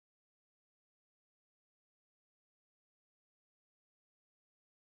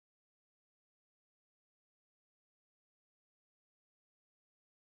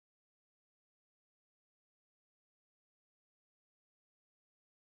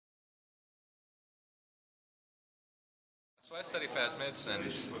So I study phasmids,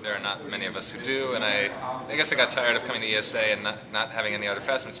 and there are not many of us who do, and I guess I got tired of coming to ESA and not having any other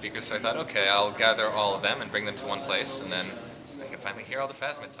phasmid speakers, so I thought, okay, I'll gather all of them and bring them to one place, and then I can finally hear all the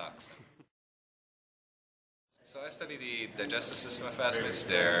phasmid talks. So I study the digestive system of phasmids,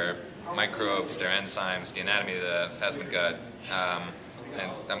 their microbes, their enzymes, the anatomy of the phasmid gut,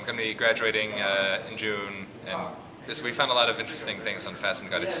 and I'm going to be graduating in June, and we found a lot of interesting things on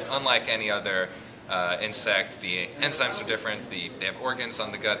phasmid gut. It's unlike any other insect. The enzymes are different. They have organs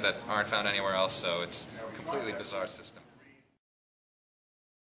on the gut that aren't found anywhere else, so it's a completely bizarre system.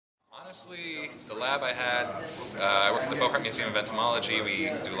 Honestly, the lab I had, I work at the Bohart Museum of Entomology.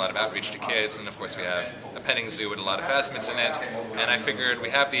 We do a lot of outreach to kids, and of course we have a petting zoo with a lot of phasmids in it. And I figured we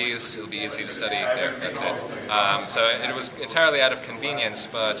have these, it'll be easy to study. There, that's it. So it was entirely out of convenience,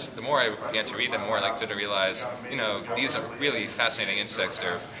 but the more I began to read them, the more I liked to realize, you know, these are really fascinating insects.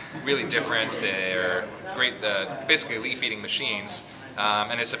 They're really different. They're great, basically leaf-eating machines.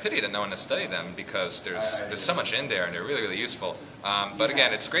 And it's a pity that no one has studied them because there's so much in there and they're really, really useful. But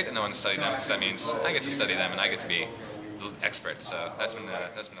again, it's great that no one has studied them because that means I get to study them and I get to be the expert. So that's been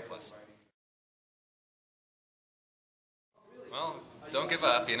a plus. Well, don't give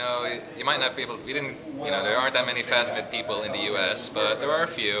up. You know, you might not be able to, there aren't that many phasmid people in the US, but there are a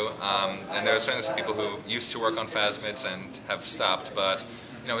few. And there are certainly some people who used to work on phasmids and have stopped, but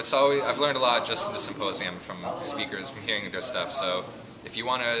you know, I've learned a lot just from the symposium, from speakers, from hearing their stuff. So if you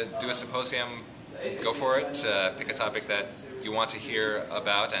want to do a symposium, go for it. Pick a topic that you want to hear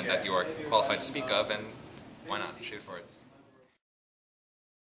about and that you are qualified to speak of, and why not? Shoot for it.